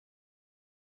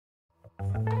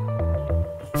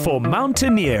For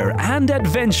mountaineer and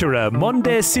adventurer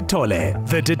Monde Sitole,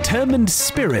 the determined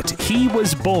spirit he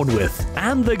was born with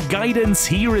and the guidance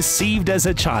he received as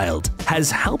a child has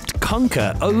helped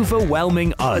conquer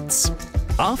overwhelming odds.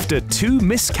 After 2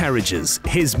 miscarriages,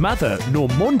 his mother,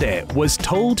 Monde, was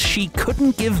told she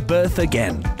couldn't give birth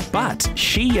again. But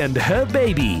she and her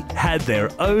baby had their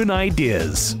own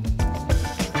ideas.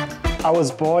 I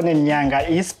was born in Nyanga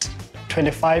East,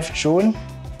 25 June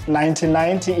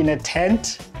 1990 in a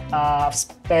tent. I've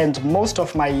spent most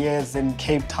of my years in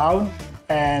Cape Town,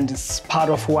 and it's part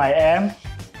of who I am.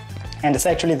 And it's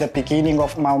actually the beginning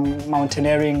of my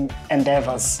mountaineering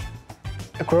endeavors.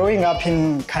 Growing up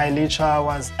in Khayelitsha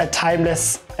was a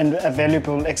timeless and a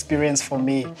valuable experience for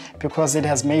me because it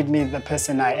has made me the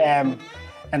person I am.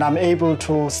 And I'm able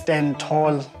to stand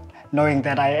tall knowing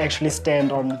that I actually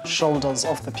stand on shoulders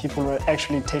of the people who are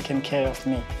actually taking care of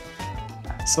me.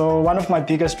 So one of my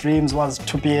biggest dreams was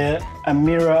to be a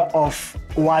mirror of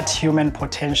what human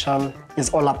potential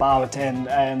is all about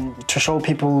and to show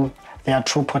people their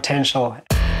true potential.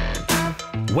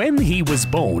 When he was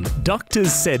born,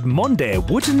 doctors said Monde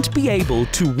wouldn't be able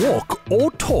to walk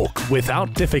or talk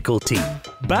without difficulty.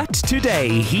 But today,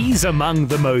 he's among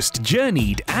the most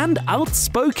journeyed and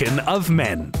outspoken of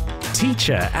men.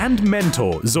 Teacher and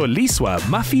mentor Zoliswa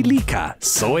Mafilika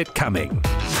saw it coming.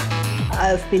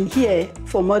 I've been here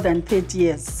for more than 30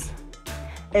 years.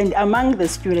 And among the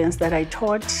students that I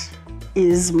taught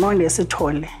is Monde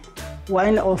Sitole,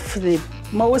 one of the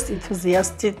most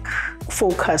enthusiastic,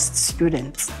 focused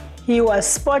students. He was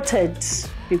spotted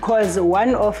because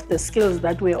one of the skills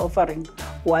that we're offering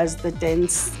was the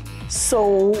dance.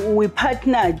 So we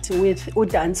partnered with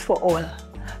Dance for All.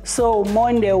 So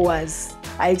Monde was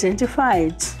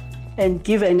identified and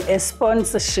given a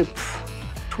sponsorship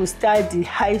to study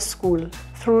high school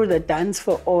through the Dance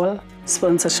for All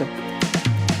sponsorship.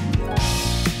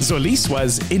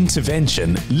 Zoliswa's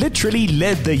intervention literally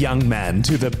led the young man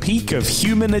to the peak of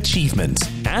human achievement,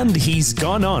 and he's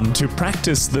gone on to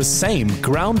practice the same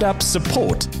ground-up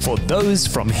support for those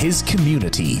from his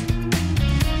community.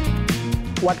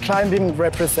 What climbing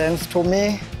represents to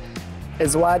me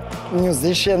is what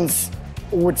musicians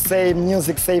would say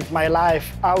music saved my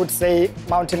life. I would say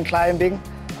mountain climbing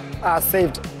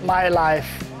saved my life.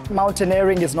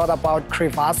 Mountaineering is not about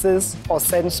crevasses or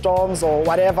sandstorms or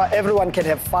whatever. Everyone can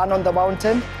have fun on the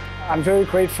mountain. I'm very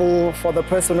grateful for the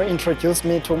person who introduced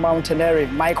me to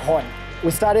mountaineering, Mike Horn.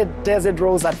 We started Desert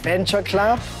Rose Adventure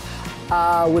Club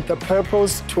with the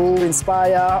purpose to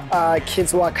inspire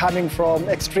kids who are coming from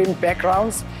extreme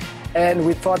backgrounds. And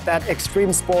we thought that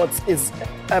extreme sports is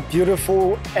a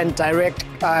beautiful and direct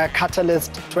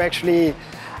catalyst to actually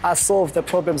solve the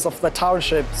problems of the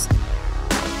townships.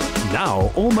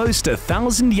 Now, almost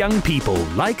 1,000 young people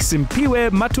like Simpiwe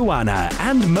Matuana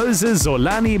and Moses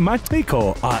Zolani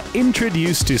Matiko are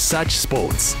introduced to such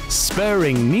sports,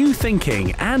 spurring new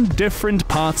thinking and different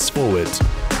paths forward.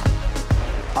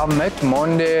 I met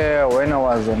Monde when I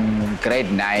was in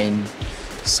grade 9.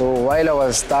 So while I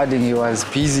was studying, he was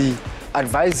busy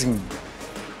advising me,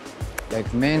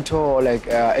 like mentor, like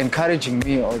encouraging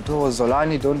me, although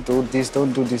Zolani, don't do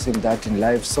this and that in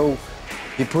life. So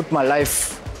he put my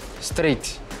life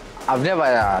straight. I've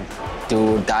never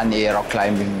done a rock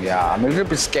climbing. Yeah, I'm a little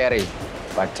bit scary,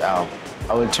 but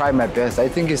I will try my best. I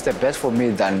think it's the best for me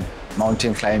than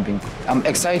mountain climbing. I'm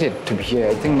excited to be here.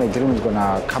 I think my dream is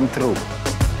gonna come true.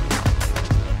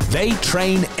 They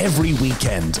train every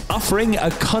weekend, offering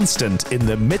a constant in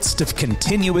the midst of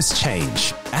continuous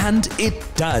change. And it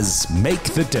does make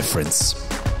the difference.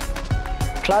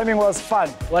 Climbing was fun.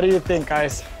 What do you think,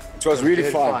 guys? It was really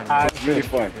fun. It was really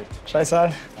fun.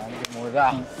 Shaisan?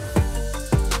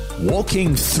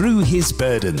 Walking through his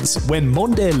burdens, when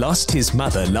Monde lost his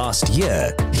mother last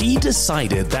year, he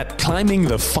decided that climbing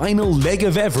the final leg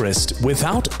of Everest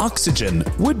without oxygen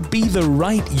would be the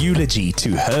right eulogy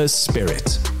to her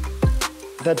spirit.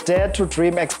 The Dare to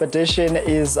Dream expedition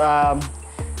is an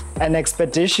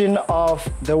expedition of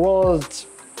the world's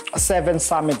 7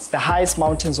 summits, the highest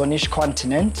mountains on each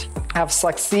continent. I've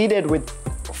succeeded with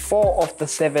 4 of the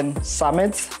 7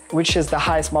 summits, which is the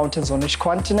highest mountains on each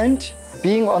continent.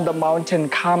 Being on the mountain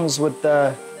comes with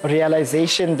the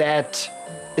realization that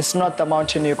it's not the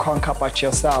mountain you conquer, but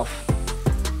yourself.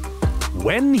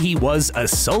 When he was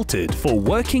assaulted for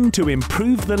working to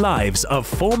improve the lives of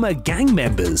former gang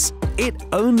members, it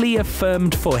only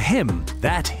affirmed for him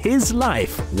that his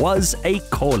life was a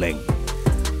calling.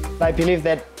 I believe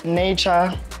that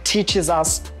nature teaches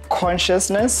us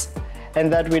consciousness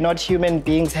and that we're not human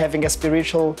beings having a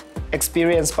spiritual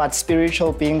experience, but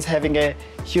spiritual beings having a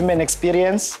human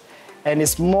experience. And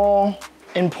it's more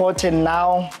important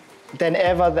now than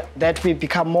ever that we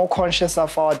become more conscious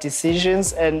of our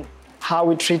decisions and how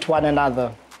we treat one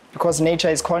another, because nature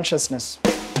is consciousness.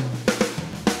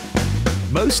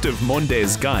 Most of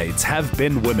Monde's guides have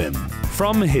been women.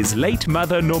 From his late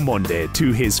mother Nomonde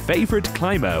to his favorite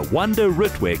climber Wanda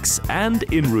Rutwicks, and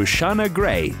in Rushana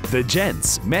Gray, the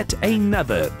gents met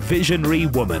another visionary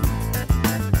woman.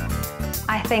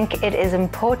 I think it is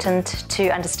important to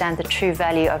understand the true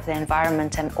value of the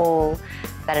environment and all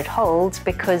that it holds,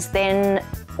 because then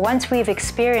once we've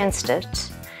experienced it,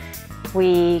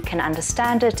 we can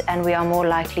understand it and we are more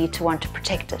likely to want to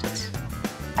protect it.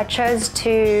 I chose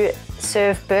to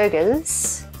serve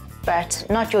burgers, but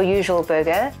not your usual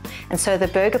burger. And so the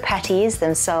burger patties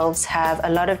themselves have a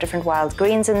lot of different wild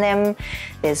greens in them.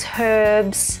 There's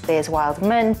herbs, there's wild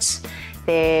mint,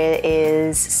 there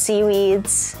is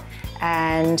seaweeds,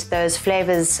 and those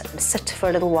flavors sit for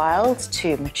a little while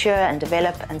to mature and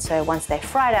develop. And so once they're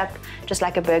fried up, just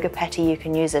like a burger patty, you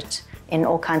can use it in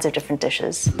all kinds of different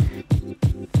dishes.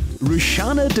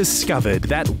 Rushana discovered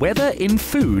that whether in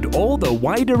food or the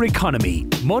wider economy,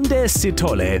 Monde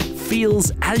Sitole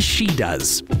feels as she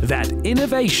does, that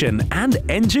innovation and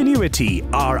ingenuity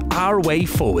are our way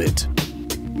forward.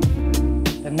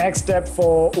 The next step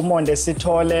for Monde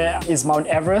Sitole is Mount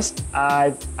Everest.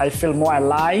 I feel more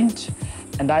aligned,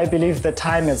 and I believe the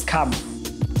time has come.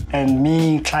 And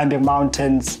me climbing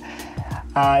mountains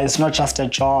is not just a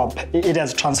job. It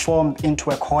has transformed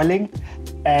into a calling.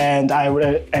 And I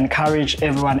would encourage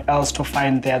everyone else to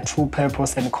find their true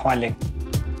purpose and calling.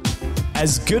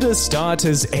 As good a start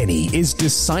as any is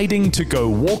deciding to go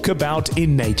walk about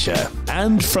in nature,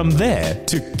 and from there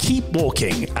to keep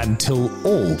walking until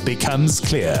all becomes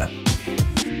clear.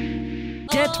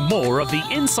 Get more of the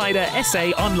Insider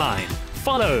Essay online.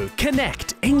 Follow,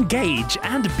 connect, engage,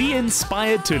 and be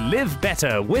inspired to live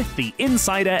better with the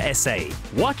Insider Essay.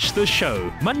 Watch the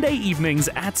show Monday evenings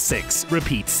at 6.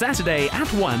 Repeat Saturday at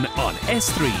 1 on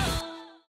S3.